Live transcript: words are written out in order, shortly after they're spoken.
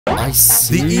I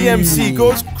see. The EMC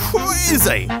goes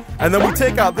crazy. And then we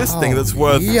take out this thing that's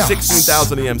worth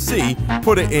 16,000 EMC,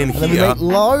 put it in here,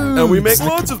 and we make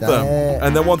loads of them.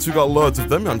 And then once we've got loads of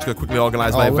them, I'm just going to quickly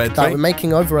organize my inventory. We're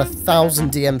making over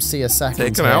 1,000 EMC a second.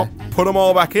 Take them out, put them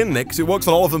all back in, Nick, because it works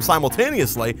on all of them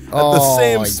simultaneously at the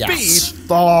same speed.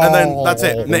 And then that's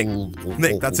it,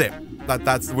 Nick, that's it.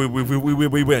 We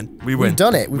win. We've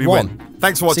done it. We won.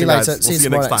 Thanks for watching, guys. We'll see you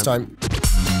next time.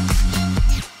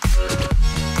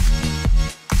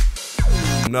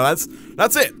 No, that's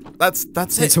it. That's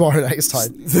it. See you tomorrow next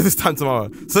time. This time tomorrow.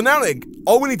 So now, Nick,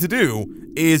 all we need to do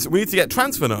is we need to get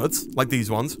transfer nodes, like these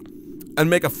ones, and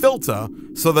make a filter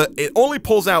so that it only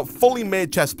pulls out fully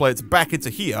made chest plates back into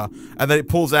here, and then it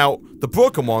pulls out the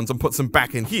broken ones and puts them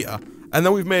back in here. And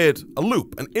then we've made a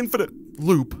loop, an infinite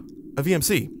loop of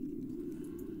EMC.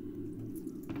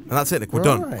 And that's it, Nick. We're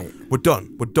done. We're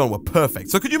done. We're done. We're perfect.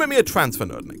 So could you make me a transfer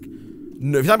node, Nick?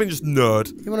 No, if you type in just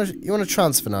nerd. You want a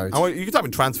transfer node? You can type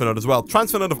in transfer node as well.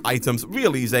 Transfer node of items,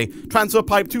 real easy. Transfer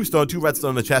pipe, 2 stone, 2 redstone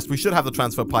in the chest. We should have the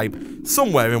transfer pipe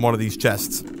somewhere in one of these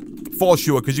chests. For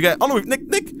sure, because you get... Oh no, Nick,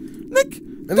 don't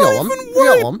even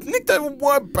worry. Nick, don't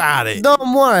worry about it.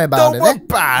 Don't worry about it. Don't worry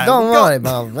about it. Don't worry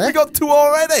about it. We got 2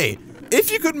 already. If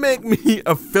you could make me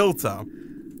a filter...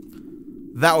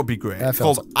 That would be great. It's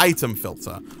called item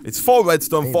filter. It's 4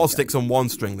 redstone, 4 sticks, and 1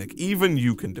 string, Nick. Even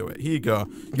you can do it. Here you go.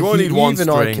 You only need 1 string.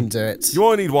 Even I can do it. You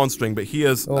only need 1 string, but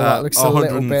here's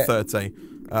 130.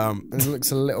 It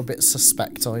looks a little bit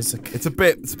suspect, Isaac. It's a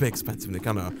bit expensive, Nick.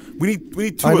 I know. We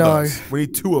need 2 of those. We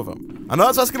need 2 of them. I know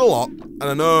that's asking a lot, and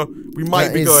I know we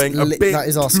might be going a bit That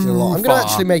is asking a lot. I'm going to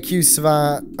actually make use of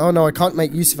our... Oh no, I can't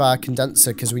make use of our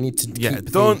condenser because we need to keep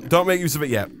don't make use of it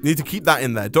yet. You need to keep that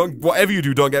in there. Whatever you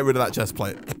do, don't get rid of that chest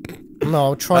plate. No,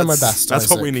 I'll try my best, That's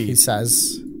Isaac, what we need. He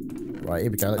says. Right,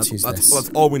 here we go. Let's use this. That's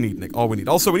all we need, Nick. All we need.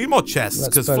 Also, we need more chests,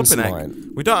 because flipping heck,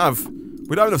 we don't have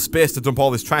enough space to dump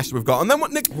all this trash that we've got. And then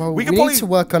what, Nick? We can probably need to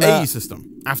work on a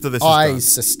system after this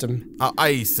system. Our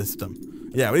eye system.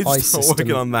 Yeah, we need to start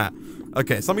working on that.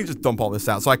 Okay, so let me just dump all this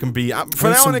out so I can be... For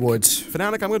now, Nick, I'm going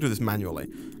to do this manually.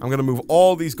 I'm going to move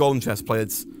all these golden chest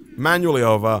plates manually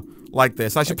over like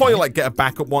this. I should probably like get a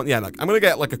backup one. Yeah, like I'm going to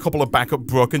get like a couple of backup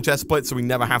broken chest plates so we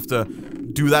never have to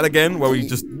do that again where we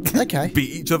just beat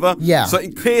each other. Yeah. So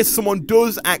in case someone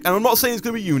does act... And I'm not saying it's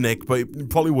going to be you, Nick, but it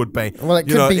probably would be. Well, it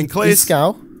could be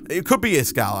Iskal. It could be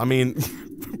Iskal. I mean...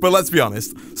 But let's be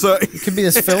honest. So it could be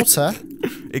this filter.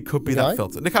 It could be that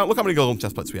filter. Look how many golden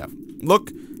chest plates we have.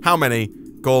 Look how many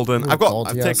golden. I've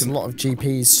taken a lot of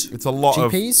GPs. It's a lot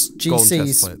of GCs. Golden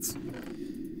chest plates.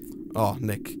 Oh,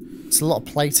 Nick. It's a lot of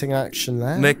plating action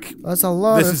there. Nick, there's a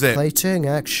lot of plating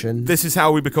action. This is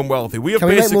how we become wealthy. We have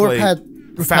basically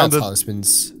repair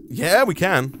talismans. Yeah, we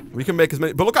can. We can make as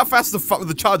many. But look how fast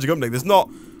the charging up, Nick. There's not.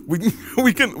 We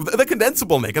can. They're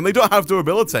condensable, Nick, and they don't have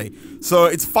durability. So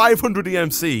it's 500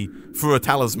 EMC for a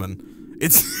talisman.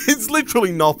 It's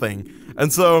literally nothing.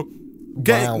 And so,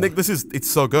 Nick, it's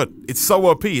so good. It's so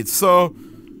OP. It's so.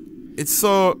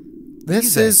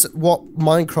 This is what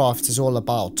Minecraft is all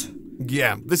about.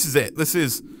 Yeah, this is it. This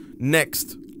is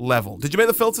next level. Did you make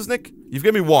the filters, Nick? You've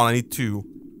given me 1. I need 2.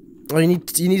 Oh, you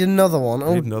need another one.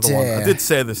 I need another one. I did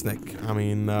say this, Nick. I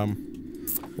mean,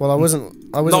 well, I wasn't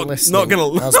listening. Not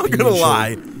gonna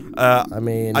lie. I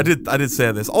mean, I did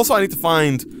say this. Also, I need to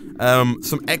find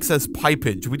some excess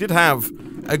pipage. We did have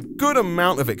a good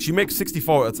amount of it. 'Cause you make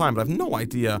 64 at a time, but I have no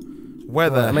idea where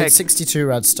the heck I made 62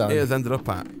 redstone. It has ended up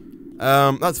at.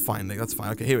 That's fine, Nick. That's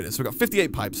fine. Okay, here it is. So we've got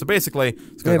 58 pipes. So basically,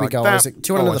 it's here we go, Isaac.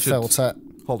 Do you want another filter?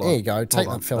 Hold on. Here you go. Take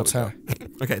that filter.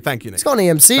 Okay, thank you, Nick. It's got an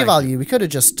EMC value. We could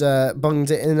have just bunged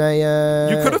it in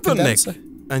a. You could have done, Nick,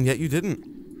 and yet you didn't.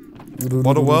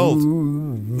 What a world.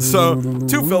 So,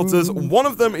 2 filters. One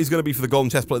of them is going to be for the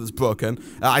golden chest plate that's broken.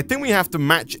 I think we have to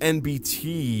match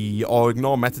NBT or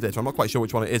ignore metadata. I'm not quite sure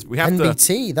which one it is. But we have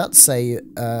NBT, that's a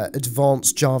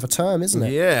advanced Java term, isn't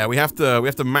it? Yeah, we have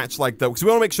to match like that because we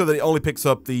want to make sure that it only picks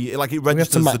up it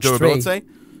registers the durability.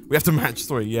 We have to match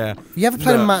 3, yeah. You ever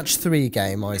played a match 3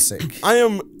 game, Isaac? I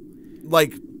am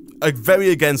like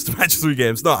very against match 3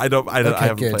 games. No, I haven't played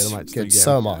a match 3 game.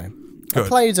 So am I. Good. I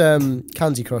played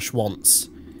Candy Crush once,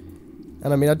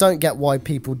 and I mean I don't get why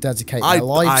people dedicate their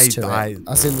lives to it.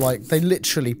 As in, like, they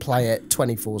literally play it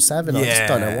 24/7. I just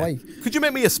don't know why. Could you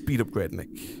make me a speed upgrade, Nick?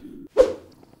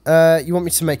 You want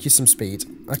me to make you some speed?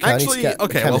 Okay, actually,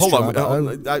 well, hold on.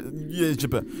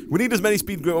 We need as many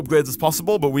speed upgrades as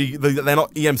possible, but they're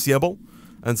not EMCable.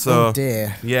 And so, oh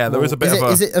dear. Yeah, there is a bit of a...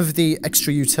 Is it of the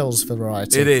extra utils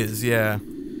variety? It is, yeah.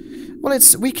 Well,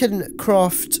 we can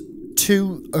craft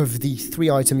 2 of the 3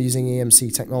 item using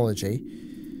EMC technology.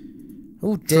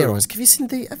 Oh dear, Isaac, have you seen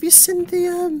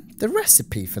the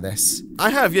recipe for this? I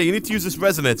have, yeah. You need to use this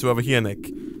resonator over here, Nick.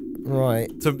 Right.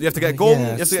 So you have to get golden.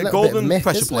 Yeah, you have to get golden myth,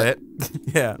 pressure plate.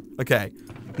 Yeah. Okay.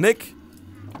 Nick,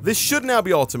 this should now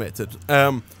be automated.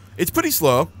 It's pretty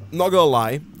slow. Not gonna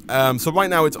lie. So right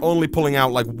now it's only pulling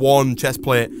out like one chest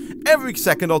plate every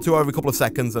second or two, every couple of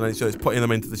seconds, and it's putting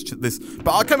them into this.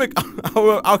 But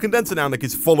our condenser now, Nick,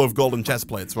 is full of golden chest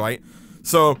plates, right?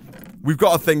 So we've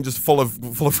got a thing just full of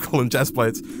golden chest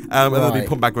plates, and they'll be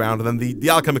put back around, and then the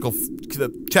alchemical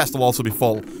chest will also be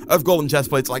full of golden chest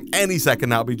plates. Like any second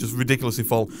now, it'll be just ridiculously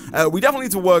full. We definitely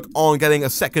need to work on getting a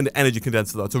second energy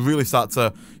condenser though to really start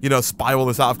to spiral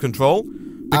this out of control.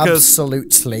 Because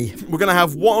absolutely. We're going to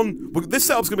have one... This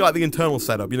setup's going to be like the internal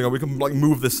setup. We can like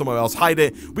move this somewhere else, hide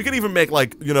it. We can even make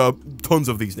like, tons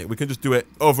of these, Nick. We can just do it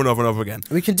over and over and over again.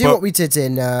 We can do what we did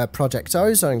in Project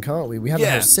Ozone, can't we? We have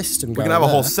a whole system going. We can have a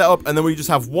whole setup, and then we just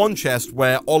have one chest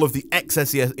where all of the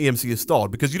excess EMC is stored.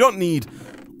 Because you don't need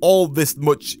all this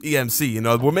much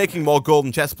EMC, We're making more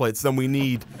golden chest plates than we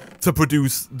need to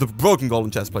produce the broken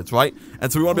golden chest plates, right? And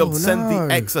so we want to be able to send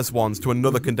the excess ones to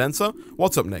another condenser.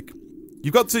 What's up, Nick?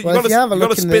 You've got to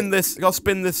spin this. You got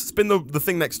to spin the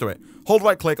thing next to it. Hold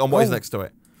right click on what is next to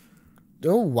it.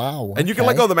 Oh wow! And you can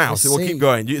let go of the mouse. It will keep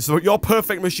going. So your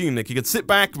perfect machine, Nick. You can sit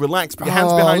back, relax, put your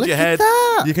hands behind your head.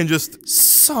 You can just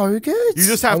so good. You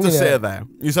just have to stay there.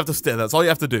 You just have to stay there. That's all you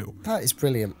have to do. That is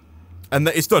brilliant. And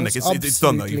it's done, Nick. It's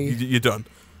done though. You're done,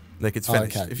 Nick. It's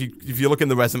finished. Okay. If you look in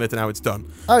the resonator now, it's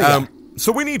done. Oh yeah.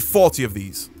 So we need 40 of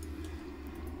these.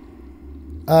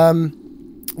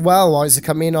 Well, Isaac,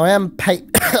 I mean, I am paid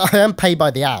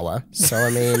by the hour, so I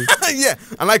mean... Yeah,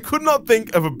 and I could not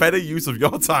think of a better use of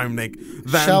your time, Nick,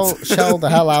 than... Shell the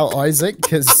hell out, Isaac,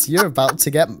 because you're about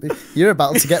to get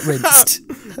rinsed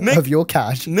Nick, of your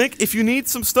cash. Nick, if you need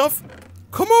some stuff,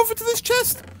 come over to this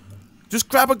chest. Just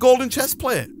grab a golden chest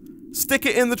plate. Stick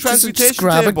it in the transmutation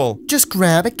table. Just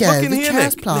grab a golden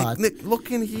chest plate. Nick, look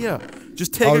in here.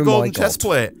 Just take a golden chest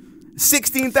plate.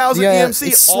 16,000 EMC.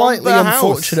 It's slightly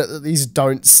unfortunate that these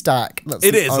don't stack.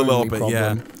 It is a little bit,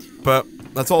 yeah. But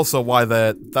that's also why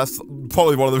that's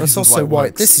probably one of the reasons why. That's also why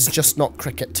this is just not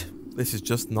cricket. This is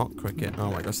just not cricket.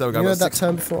 Oh my gosh, there we go. You heard that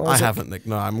term before? I haven't, Nick.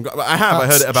 No, I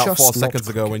heard it about 4 seconds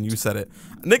ago when you said it.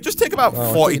 Nick, just take about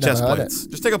 40 chest plates.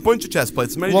 Just take a bunch of chest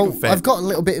plates. Maybe you can fit. I've got a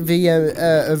little bit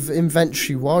of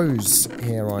inventory woes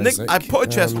here, Isaac. Nick, I put a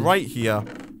chest right here.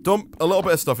 Dump a little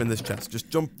bit of stuff in this chest.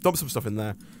 Just dump some stuff in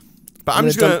there. But I'm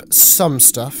just gonna some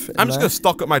stuff. I'm just gonna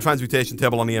stock up my transmutation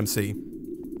table on EMC.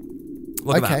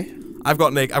 Look at that. I've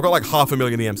got like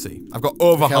 500,000 EMC. I've got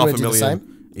over 500,000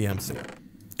 EMC.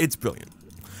 It's brilliant.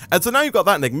 And so now you've got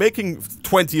that, Nick. Making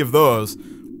 20 of those.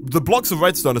 The blocks of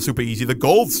redstone are super easy. The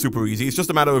gold's super easy. It's just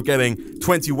a matter of getting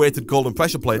 20 weighted golden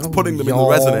pressure plates, putting them in the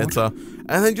resonator,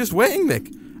 and then just waiting, Nick.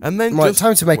 And then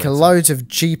time to make a load of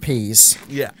GPs.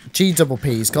 Yeah. G double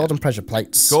Ps, golden pressure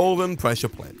plates. Golden pressure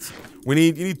plates. You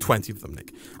need 20 of them,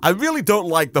 Nick. I really don't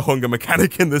like the hunger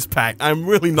mechanic in this pack. I'm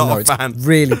really not a fan. It's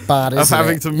really bad, isn't of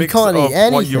having to mix up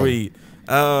what you eat.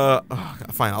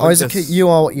 Fine. Isaac, you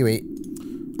are what you eat.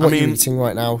 What are you eating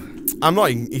right now? I'm not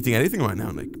eating anything right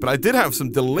now, Nick. But I did have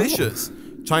some delicious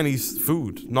Chinese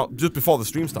food, not just before the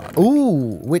stream started.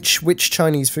 Ooh, which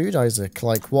Chinese food, Isaac?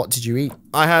 Like, what did you eat?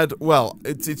 I had, well,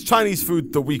 it's Chinese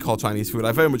food that we call Chinese food.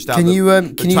 I very much doubt can you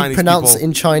pronounce it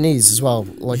in Chinese as well,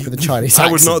 like with the Chinese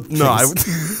accent? I would not. No, I would.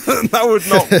 That would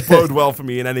not bode well for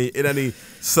me in any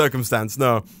circumstance.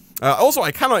 No. Also,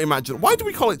 I cannot imagine. Why do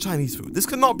we call it Chinese food? This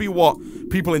cannot be what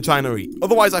people in China eat.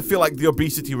 Otherwise, I feel like the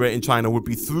obesity rate in China would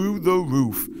be through the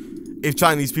roof if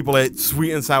Chinese people ate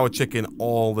sweet and sour chicken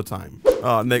all the time.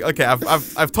 Oh, Nick. Okay,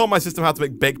 I've told my system how to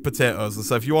make baked potatoes, and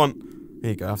so if you want,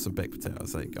 here you go. Have some baked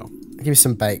potatoes. There you go. Give me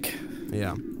some bake.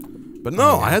 Yeah, but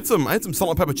no, I had some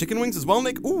salt and pepper chicken wings as well,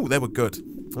 Nick. Ooh, they were good.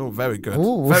 Oh, very good.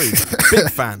 Ooh. Very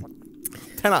big fan.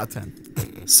 10 out of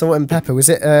 10. Salt and pepper. Was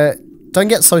it? Don't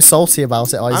get so salty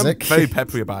about it, Isaac. I'm very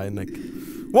peppery about it, Nick.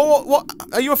 What?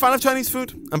 Are you a fan of Chinese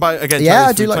food? And by again, yeah,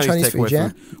 I do like Chinese food.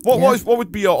 Yeah. What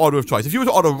would be your order of choice? If you were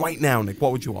to order right now, Nick,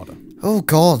 what would you order? Oh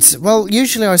God. Well,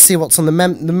 usually I see what's on the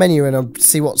menu and I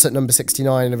see what's at number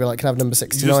 69 and I'll be like, can I have number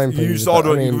 69, please? You just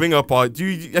order it. You ring up. Or do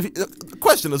you?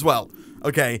 Question as well.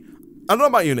 Okay. I don't know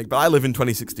about you, Nick, but I live in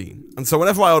 2016, and so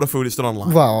whenever I order food, it's done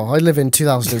online. Well, I live in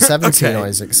 2017, okay.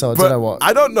 Isaac, so I don't know what...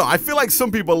 I don't know. I feel like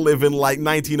some people live in, like,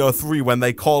 1903 when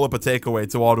they call up a takeaway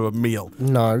to order a meal.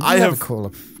 No, I have call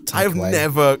up takeaway. I have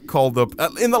never called up...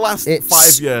 in the last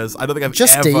 5 years, I don't think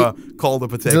I've ever called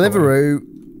up a takeaway. Deliveroo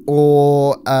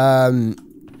or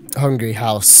Hungry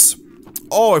House.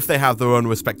 or if they have their own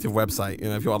respective website, you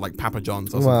know, if you want like Papa John's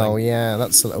or something. Well, yeah,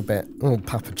 that's a little bit. Oh,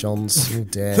 Papa John's. Oh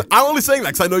dear. I'm only saying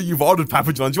that because I know you've ordered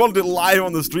Papa John's. You ordered it live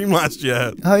on the stream last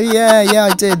year. Oh yeah,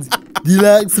 I did. Do you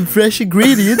like some fresh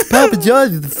ingredients? Papa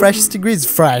John's is the freshest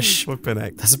ingredients. Fresh. Flipping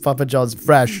heck. That's a Papa John's.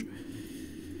 Fresh.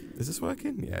 Is this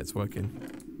working? Yeah, it's working.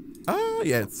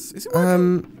 Yeah, is it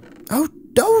working?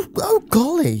 Oh,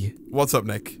 golly. What's up,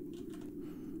 Nick?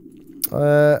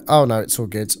 Oh no, it's all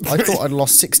good. I thought I'd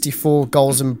lost 64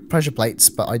 goals and pressure plates,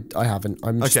 but I haven't.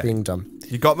 I'm just being dumb.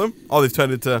 You got them? Oh, they've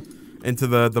turned into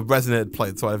the resonated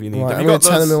plates, whatever you need. Right, I'm going to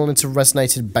turn them all into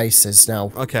resonated bases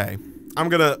now. Okay. I'm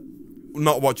going to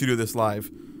not watch you do this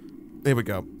live. Here we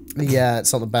go. Yeah,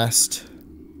 it's not the best.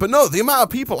 But no, the amount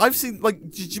of people I've seen, like,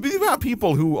 did you believe the amount of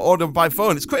people who order by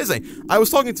phone? It's crazy. I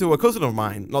was talking to a cousin of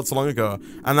mine not so long ago,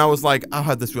 and I was like, I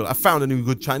found a new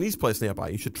good Chinese place nearby.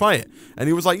 You should try it. And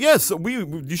he was like, yes,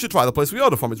 you should try the place we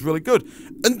order from. It's really good.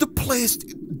 And the place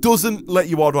doesn't let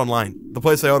you order online. The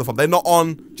place I order from, they're not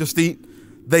on Just Eat.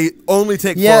 They only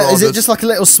take phone orders. Is it just like a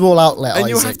little small outlet? And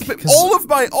you have to pick all of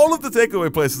the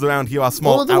takeaway places around here are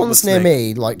small outlets. All of the ones near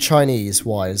me, like Chinese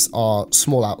wise, are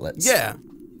small outlets. Yeah,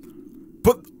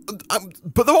 but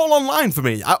they're all online for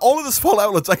me. All of the small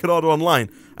outlets I could order online,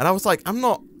 and I was like, I'm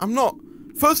not.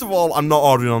 First of all, I'm not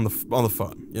ordering on the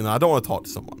phone. You know, I don't want to talk to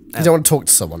someone. You don't want to talk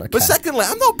to someone, okay? But secondly,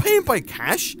 I'm not paying by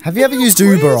cash. Have you ever used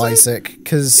Uber, Isaac?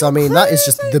 Because I mean, that is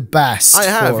just the best. I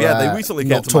have. Yeah, they recently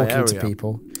came to my area. Not talking to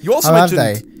people. You also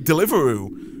mentioned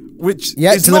Deliveroo, which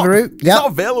is not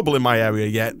available in my area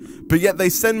yet. But yet they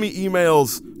send me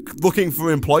emails looking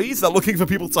for employees. They're looking for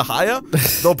people to hire.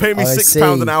 They'll pay me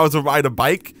 £6 an hour to ride a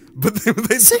bike. But they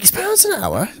 £6 an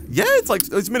hour? Yeah,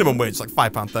 it's minimum wage. It's like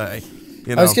 £5.30.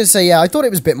 You know? I was going to say, yeah, I thought it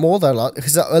was a bit more though,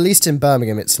 because at least in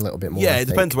Birmingham it's a little bit more. Yeah, it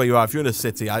depends where you are. If you're in a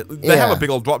city, they have a big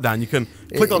old drop down. You can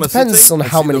click on a city. It depends on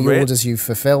how many orders you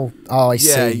fulfill. Oh, I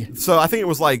see. So I think it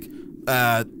was like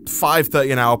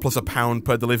 $5.30 an hour plus £1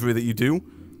 per delivery that you do,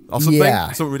 or something.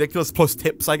 Yeah. Something ridiculous plus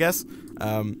tips, I guess.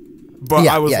 But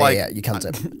I was like, you can't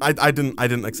tip. I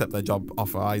didn't accept their job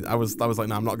offer. I was like,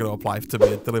 no, I'm not going to apply to be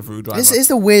a Deliveroo driver. This is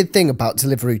the weird thing about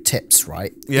Deliveroo tips,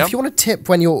 right? Yeah. If you want to tip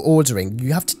when you're ordering,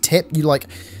 you have to tip.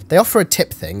 They offer a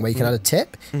tip thing where you can add a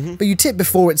tip, but you tip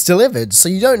before it's delivered, so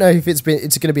you don't know if it's going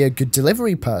to be a good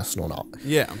delivery person or not.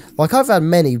 Yeah. Like I've had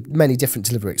many different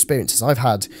delivery experiences. I've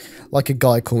had like a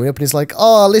guy call me up and he's like,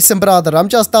 "Oh, listen, brother, I'm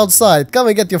just outside. Come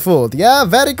and get your food." Yeah,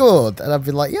 very good. And I've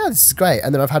been like, "Yeah, this is great."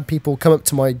 And then I've had people come up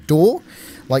to my door,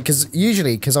 like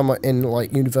because I'm in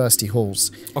like university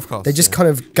halls. Of course. They just kind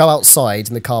of go outside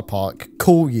in the car park,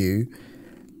 call you,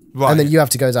 and then you have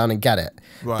to go down and get it.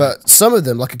 Right. But some of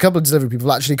them, like a couple of delivery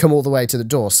people, actually come all the way to the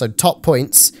door. So top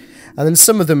points. And then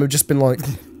some of them have just been like,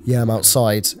 yeah, I'm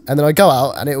outside. And then I go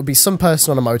out and it will be some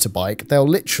person on a motorbike. They'll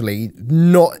literally,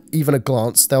 not even a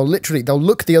glance, they'll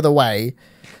look the other way,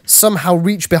 somehow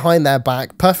reach behind their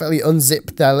back, perfectly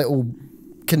unzip their little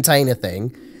container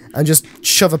thing, and just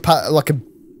shove a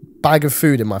bag of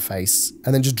food in my face,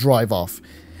 and then just drive off.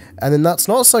 And then that's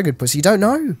not so good, pussy. You don't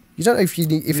know. You don't know if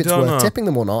it's worth tipping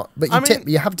them or not. But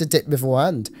you have to tip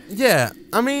beforehand. Yeah,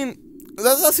 I mean,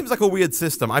 that seems like a weird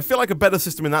system. I feel like a better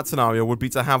system in that scenario would be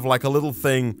to have like a little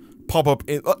thing pop up.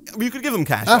 You could give them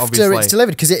cash after obviously. It's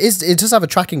delivered, because it does have a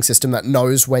tracking system that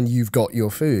knows when you've got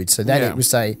your food. So then it would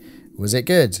say, "Was it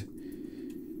good?"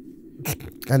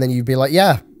 And then you'd be like,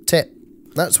 "Yeah, tip."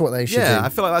 That's what they should do. Yeah, I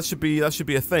feel like that should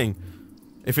be a thing,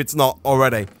 if it's not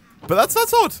already. But that's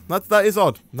odd. That is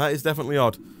odd. That is definitely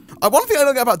odd. One thing I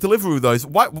don't get about Deliveroo though is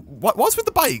what's with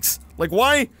the bikes? Like,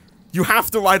 why you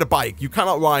have to ride a bike? You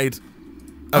cannot ride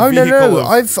a vehicle. No.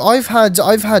 I've had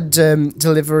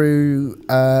Deliveroo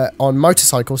on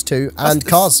motorcycles too, and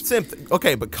cars. Same thing.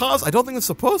 Okay, but cars, I don't think they're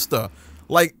supposed to.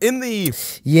 Like in the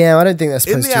I don't think they're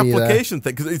supposed to. In the application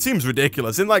thing, because it seems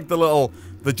ridiculous. In like the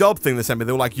job thing they sent me,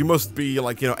 they were like, you must be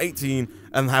like 18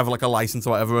 and have like a license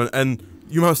or whatever, and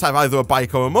you must have either a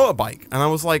bike or a motorbike. And I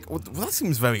was like, well, that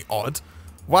seems very odd.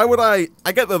 Why would I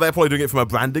get that they're probably doing it from a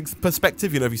branding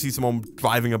perspective. You know, if you see someone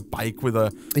driving a bike with a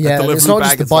Deliveroo it's not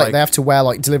bag, just the bike. They have to wear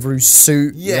like Deliveroo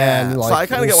suit. Yeah, and, so I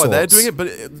kind of get why they're doing it, but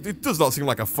it does not seem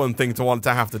like a fun thing to want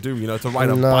to have to do. You know, to ride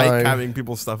a bike carrying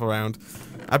people's stuff around.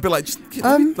 I'd be like,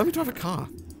 let me drive a car.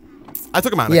 I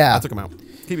took him out. Yeah, I took him out.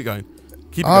 Keep it going.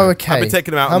 Keep it going. Okay. I've been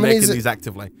taking them out and making these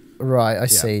actively. Right, I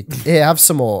see. Here, have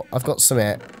some more. I've got some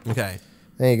here. Okay.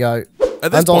 There you go.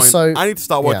 At this point, I need to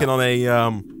start working on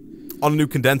a new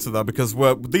condenser though, because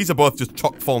these are both just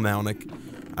chock full now, Nick.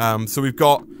 So we've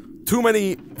got too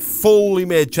many fully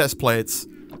made chest plates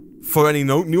for any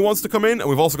new ones to come in, and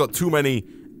we've also got too many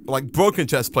like broken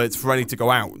chest plates for any to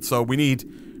go out. So we need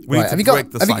We need to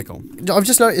break the cycle. I've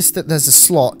just noticed that there's a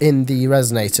slot in the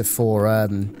resonator for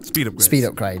speed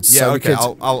upgrades. Yeah, so okay,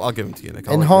 I'll give them to you, Nick.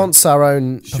 Enhance our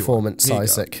own performance,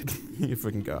 Isaac. You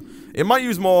freaking go. It might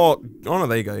use more... Oh, no,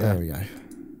 there you go, yeah. There we go.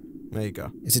 There you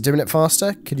go. Is it doing it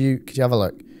faster? Could you have a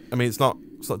look? I mean, it's not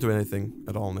doing anything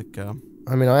at all, Nick.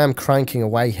 I mean, I am cranking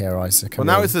away here, Isaac. Well,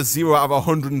 now it says 0 out of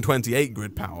 128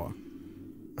 grid power.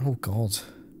 Oh, God.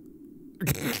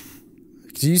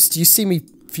 Do you see me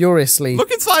furiously...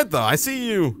 Look inside, though. I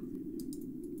see you.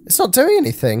 It's not doing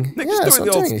anything. Nick, yeah, just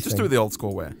do it the old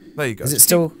school way. There you go. Is it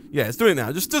still... Yeah, it's doing it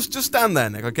now. Just stand there,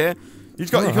 Nick, okay? You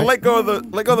can let go of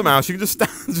the mouse. You can just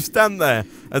stand there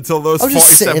until those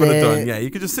 47 are done. Yeah,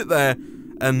 you can just sit there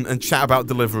and chat about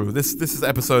Deliveroo. This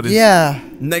episode is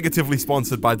negatively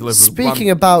sponsored by Deliveroo.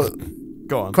 Speaking about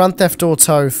Grand Theft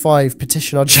Auto 5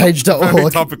 petition on change.org.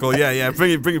 Very topical. Yeah.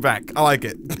 Bring it back. I like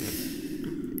it.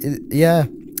 Yeah.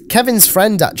 Kevin's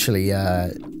friend actually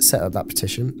set up that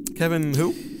petition. Kevin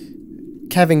who?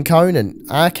 Kevin Conan.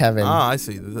 Kevin. Ah, I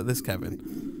see. This Kevin.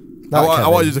 I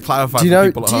want you to clarify for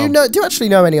people at home. Do you actually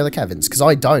know any other Kevins? Because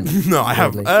I don't. No, I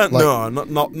have. No,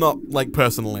 not like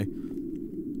personally.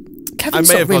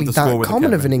 Kevin's not really that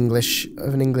common of an English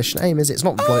name, is it? It's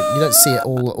not like you don't see it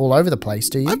all over the place,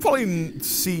 do you? I've probably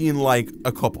seen like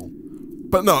a couple,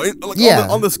 but no.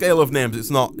 On the scale of names,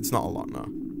 it's not a lot. No.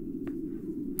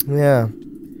 Yeah.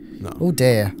 No. Oh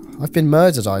dear, I've been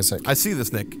murdered, Isaac. I see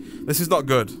this, Nick. This is not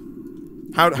good.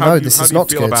 How do you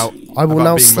feel about? I will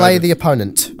now slay the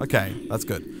opponent. Okay, that's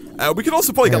good. We could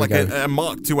also probably get like a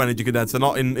Mark II energy condenser,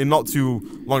 not in not too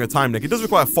long a time, Nick. It does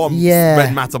require 4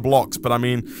 red matter blocks, but I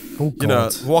mean, you know,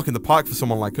 walk in the park for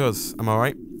someone like us. Am I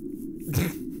right?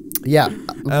 Yeah,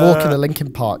 walk in the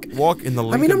Linkin Park. Walk in the Linkin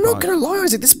Park. I mean, I'm not gonna lie,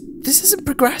 Isaac. This isn't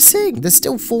progressing. There's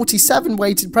still 47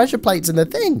 weighted pressure plates in the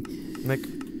thing. Nick,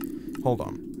 hold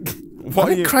on. I've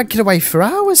been cranking away for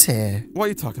hours here. What are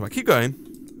you talking about? Keep going.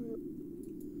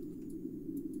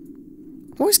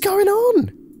 What is going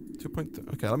on?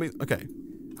 2.2. Okay, okay.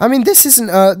 I mean, this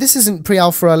isn't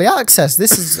pre-alpha early access.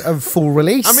 This is a full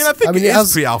release. I mean, I think it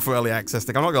is pre-alpha early access.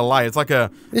 Like, I'm not gonna lie. It's like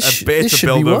a beta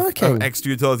build of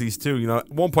extra utilities too. You know,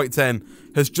 1.10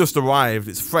 has just arrived.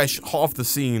 It's fresh, hot off the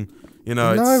scene. You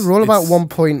know, we're all about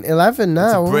 1.11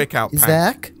 now. It's a breakout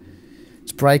pack.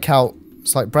 It's breakout.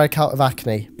 It's like breakout of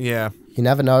acne. Yeah. You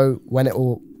never know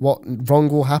what wrong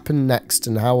will happen next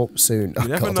and how soon. You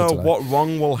never know what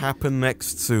wrong will happen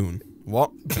next soon.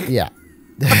 What? Yeah.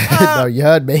 No, you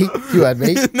heard me. You heard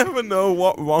me. You never know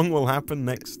what wrong will happen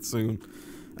next soon. Do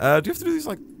you have to do these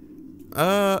like...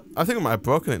 I think I might have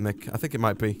broken it, Nick. I think it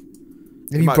might be.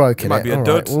 Have you broken it? Might be a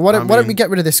dud. Well, why don't we get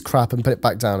rid of this crap and put it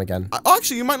back down again?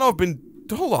 Actually, you might not have been...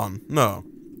 Hold on. No.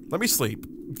 Let me sleep.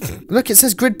 Look, it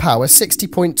says grid power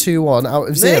 60.21 out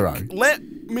of 0. Nick, let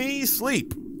me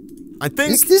sleep. I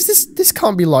think... This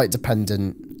can't be light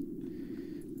dependent.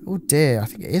 Oh dear, I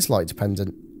think it is light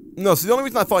dependent. No, so the only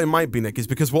reason I thought it might be, Nick, is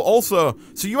because we'll also...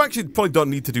 So you actually probably don't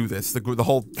need to do this, the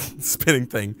whole spinning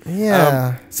thing.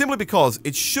 Yeah. Simply because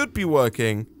it should be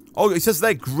working... Oh, it says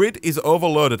there, grid is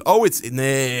overloaded. Oh, it's...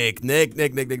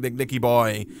 Nicky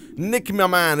boy. Nicky, my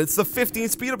man. It's the 15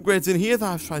 speed upgrades in here that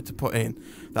I've tried to put in.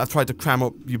 That I've tried to cram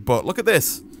up your butt. Look at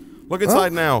this. Look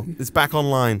inside now. It's back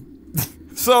online.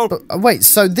 So... wait,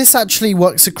 so this actually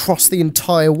works across the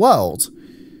entire world?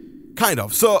 Kind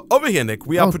of. So over here, Nick,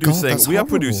 we are producing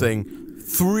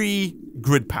 3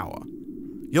 grid power.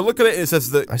 You look at it, and it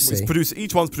says that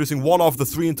each one's producing 1 of the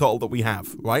 3 in total that we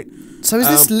have, right? So is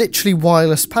this literally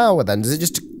wireless power then? Does it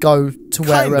just go to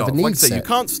wherever needs like I say, it? You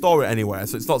can't store it anywhere,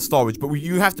 so it's not storage, but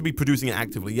you have to be producing it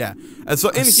actively, yeah. And so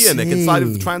in here, Nick, inside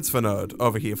of the transfer node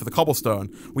over here for the cobblestone,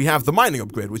 we have the mining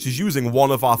upgrade, which is using 1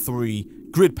 of our 3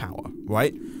 grid power,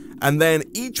 right? And then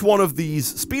each one of these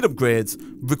speed upgrades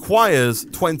requires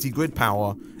 20 grid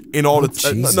power in order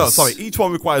to... each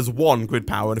one requires 1 grid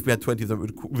power, and if we had 20 of them,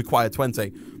 it would require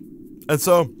 20. And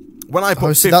so, when I put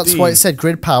 15... so that's why it said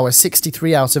grid power,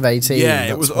 63 out of 18. Yeah,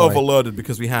 it was overloaded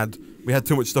because we had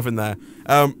too much stuff in there.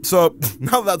 So,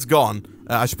 now that's gone,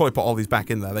 I should probably put all these back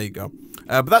in there. There you go.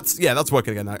 But that's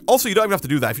working again now. Also, you don't even have to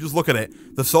do that. If you just look at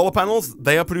it, the solar panels,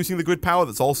 they are producing the grid power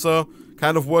that's also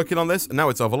kind of working on this, and now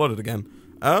it's overloaded again.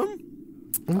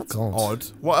 That's odd.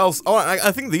 What else? Oh,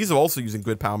 I think these are also using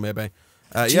grid power, maybe.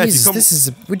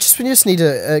 Jesus, we just need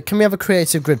a... can we have a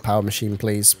creative grid power machine,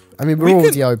 please? I mean, we're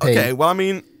already OP. Okay, well, I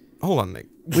mean... Hold on, Nick.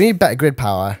 We need better grid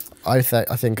power, I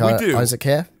think, we do. Isaac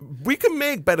here. We can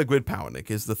make better grid power,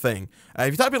 Nick, is the thing.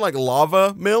 If you type in, like,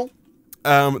 lava mill,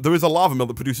 there is a lava mill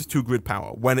that produces 2 grid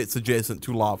power when it's adjacent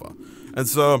to lava. And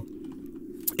so...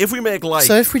 If we make like...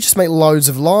 So if we just make loads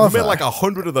of lava... We make like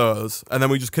 100 of those, and then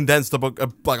we just condense like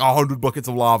 100 buckets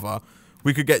of lava,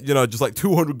 we could get, you know, just like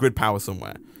 200 grid power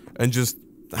somewhere and just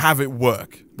have it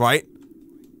work, right?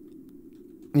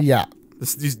 Yeah.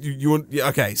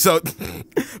 Okay, so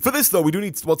for this though, we do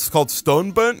need what's called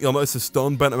stone burnt. You'll notice there's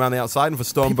stone burnt around the outside, and for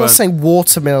stone People burnt, are saying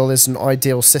watermill is an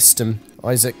ideal system,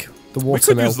 Isaac. The watermill. We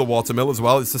could use the watermill as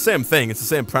well. It's the same thing. It's the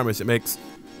same premise. It makes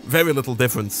very little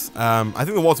difference. I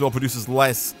think the watermill produces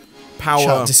less power.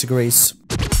 Chat disagrees.